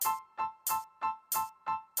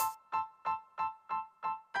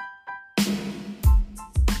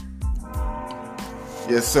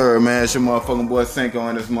Yes, sir, man. It's your motherfucking boy Cinco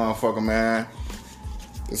on this motherfucker, man.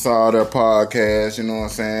 It's all their podcast, you know what I'm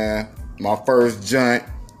saying? My first joint,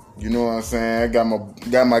 you know what I'm saying?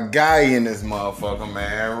 Got my guy in this motherfucker,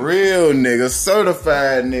 man. Real nigga,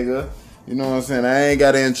 certified nigga. You know what I'm saying? I ain't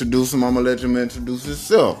got to introduce him. I'm going to let him introduce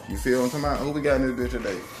himself. You feel what I'm talking about? Who we got in this bitch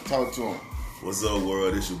today? Talk to him. What's up,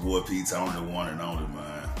 world? It's your boy Pete Tony, the one and only,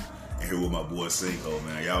 man. And here with my boy Cinco,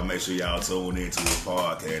 man. Y'all make sure y'all tune into this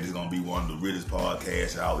podcast. It's going to be one of the realest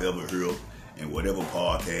podcasts y'all ever heard. And whatever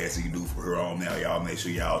podcast you can do for her on now, y'all make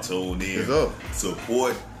sure y'all tune in. What's up?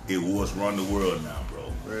 Support it was run the world now,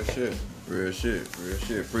 bro. Real shit.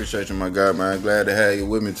 Appreciate you, my guy, man. Glad to have you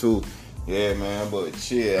with me, too. Yeah, man, but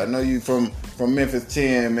shit, I know you from Memphis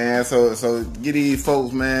 10, man, so get these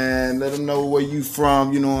folks, man, let them know where you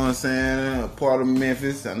from, you know what I'm saying, a part of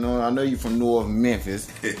Memphis. I know you from North Memphis,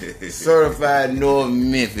 certified North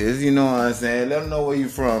Memphis, you know what I'm saying, let them know where you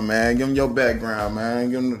from, man, give them your background,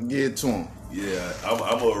 man, give it to them. Yeah,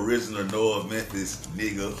 I'm an original North Memphis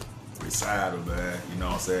nigga, resider, man, you know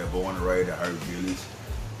what I'm saying, born and raised in Hurt Village,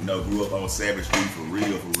 you know, grew up on Savage Street for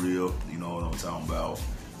real, you know what I'm talking about.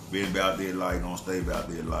 Been about their life, gonna stay about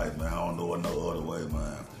their life, man. I don't know it no other way,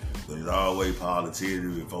 man. But it's always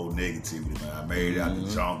positivity before negativity, man. I made it out the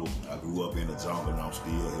jungle. I grew up in the jungle and I'm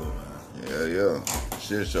still here, man. Yeah.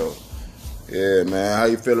 Shit show. Yeah, man. How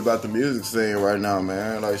you feel about the music scene right now,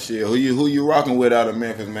 man? Like shit, who you rocking with out of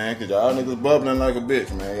Memphis, man? Cause y'all niggas bubbling like a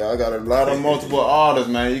bitch, man. Y'all got a lot of multiple artists,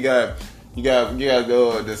 man. You got the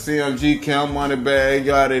CMG Count Money Bag,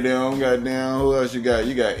 got it them, goddamn. Who else you got?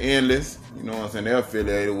 You got Endless. You know what I'm saying? They're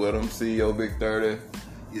affiliated with them. CEO Big 30.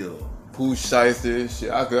 Yeah. Pooh Shiesty. Shit,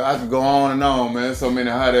 I could go on and on, man. So many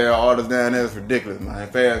hot air artists down there. It's ridiculous, man.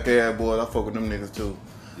 Fast Cat boys, I fuck with them niggas too.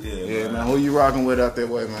 Yeah, man. Who you rocking with out that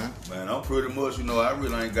way, man? Man, I'm pretty much, I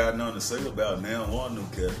really ain't got nothing to say about now one of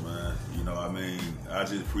them cats, man. I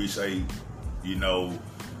just appreciate,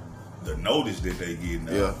 the notice that they get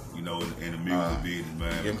now, in the music business,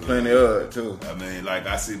 man. Getting plenty of it, too.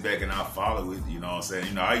 I sit back and I follow it, you know what I'm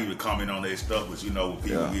saying? I even comment on their stuff, but, when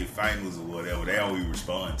people get famous or whatever, they don't even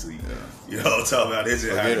respond to you. Yeah. You know what I'm talking about? That's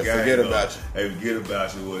just how the game forget about you. They forget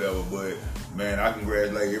about you or whatever. But, man, I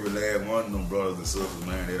congratulate every last one of them brothers and sisters,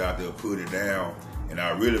 man, that out there put it down. And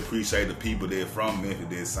I really appreciate the people that from Memphis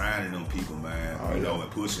that signing them people, man,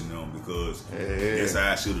 and pushing them because that's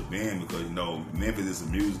how I should have been because, Memphis is a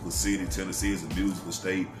musical city, Tennessee is a musical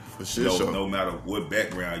state. For sure. No matter what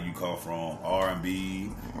background you come from,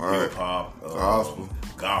 R&B, hip-hop,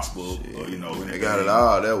 gospel, they got it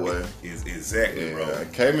all that way. Exactly, bro.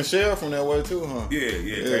 K. Michelle from that way too, huh? Yeah.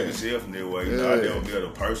 K. Michelle from that way. I never met a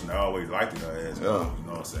person. I always liked her ass. You know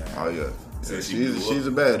what I'm saying? Oh, yeah. She's a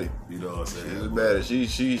baddie. You know what I'm saying? She's a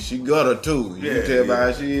baddie. She got her too. You can tell by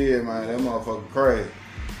how she is, man. That motherfucker crazy.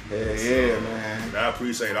 Yeah, man. But I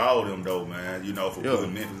appreciate all of them though, man. For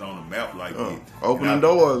putting Memphis on the map like that. Opening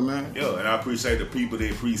doors, man. Yeah, and I appreciate the people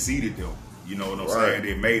that preceded them. You know what I'm saying?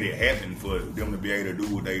 They made it happen for them to be able to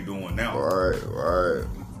do what they doing now.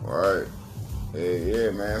 Right.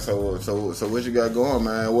 Yeah, man. So what you got going,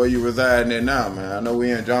 man? Where you residing at now, man? I know we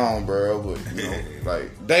in Jonesboro, but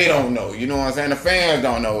like they don't know. You know what I'm saying? The fans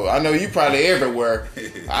don't know. I know you probably everywhere.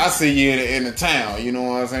 I see you in the town. You know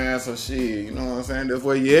what I'm saying? So shit, you know what I'm saying? That's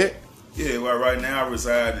where you at? Yeah, well, right now I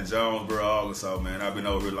reside in Jonesboro, Arkansas, man. I've been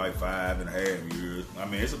over here like 5.5 years.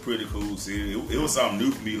 It's a pretty cool city. It was something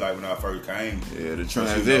new for me, like when I first came. Yeah, the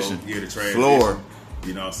transition. The transition. Floor.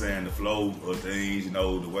 You know what I'm saying? The flow of things,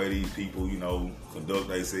 the way these people, conduct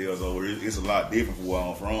themselves over it. It's a lot different from where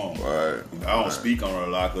I'm from. Right. I don't speak on it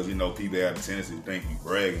a lot because, people have a tendency to think you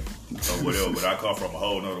bragging or whatever, but I come from a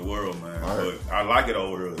whole nother world, man. Right. But I like it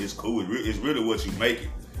over here. It's cool. It's really what you make it.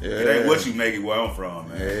 Yeah. It ain't what you make it where I'm from,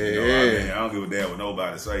 man. I don't give a damn what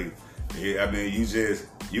nobody say.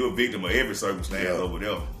 You're a victim of every circumstance over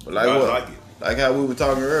there. But I like it. Like how we were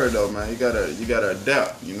talking earlier, though, man. You gotta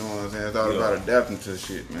adapt. You know what I'm saying? It's all about adapting to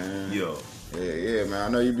shit, man. Yeah, man. I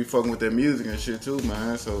know you be fucking with that music and shit too,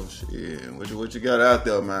 man. So shit, what you got out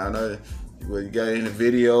there, man? I know you got any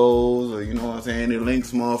videos or you know what I'm saying? Any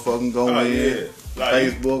links, motherfucking go in,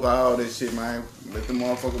 Facebook, all this shit, man. Let the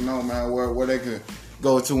motherfucker know, man, where they can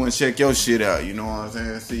go to and check your shit out. You know what I'm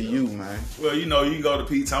saying? See you, man. Well, you can go to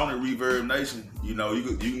Pete Tony Reverb Nation. You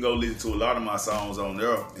can go listen to a lot of my songs on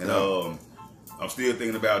there, and I'm still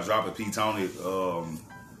thinking about dropping Pete Tony.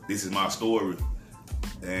 This is my story,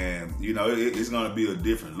 and it's gonna be a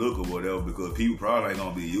different look or whatever because people probably ain't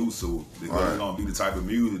gonna be used to it because it's gonna be the type of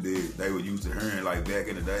music that they were used to hearing like back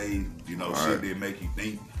in the day. Shit that make you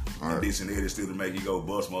think, and this and that is still to make you go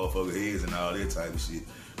bust motherfucker heads and all that type of shit.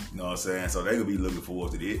 You know what I'm saying? So they could be looking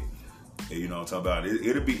forward to that. And, you know what I'm talking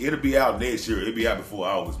about? It'll be out next year. It'll be out before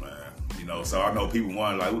August, man. You know, so I know people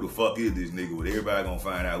wondering, like, who the fuck is this nigga? But everybody gonna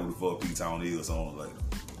find out who the fuck P-Town is on later.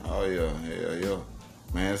 Oh, yeah. Hell, yeah.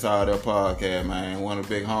 Man, it's all that podcast, man. One of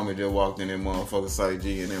the big homies just walked in that motherfucker, Sight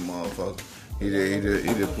G and that motherfucker. He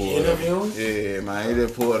just pulled up. Yeah, man. He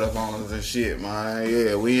just pulled up on us and shit, man.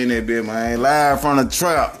 Yeah, we in that bit, man. Live from the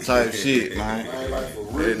trap type shit, man.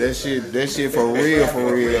 That shit for real,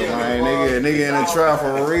 man. Nigga in the trap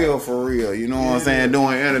for real. You know what I'm saying?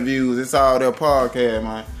 Doing interviews. It's all that podcast,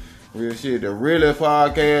 man. Real shit. The realest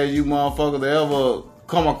podcast you motherfuckers ever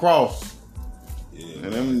come across. Yeah,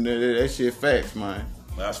 and that shit facts, man.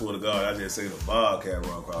 I swear to God, I just seen a Bobcat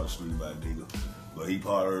run across the street by nigga. But he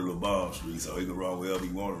part of the little bomb street, so he can run wherever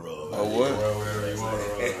he want to run. Oh, what? He can run wherever he want to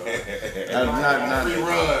run. Not free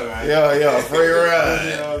run, man. Yeah, free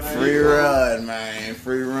run. Free run, man.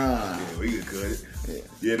 Free run. Yeah, we can cut it.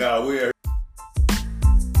 Yeah, nah, we're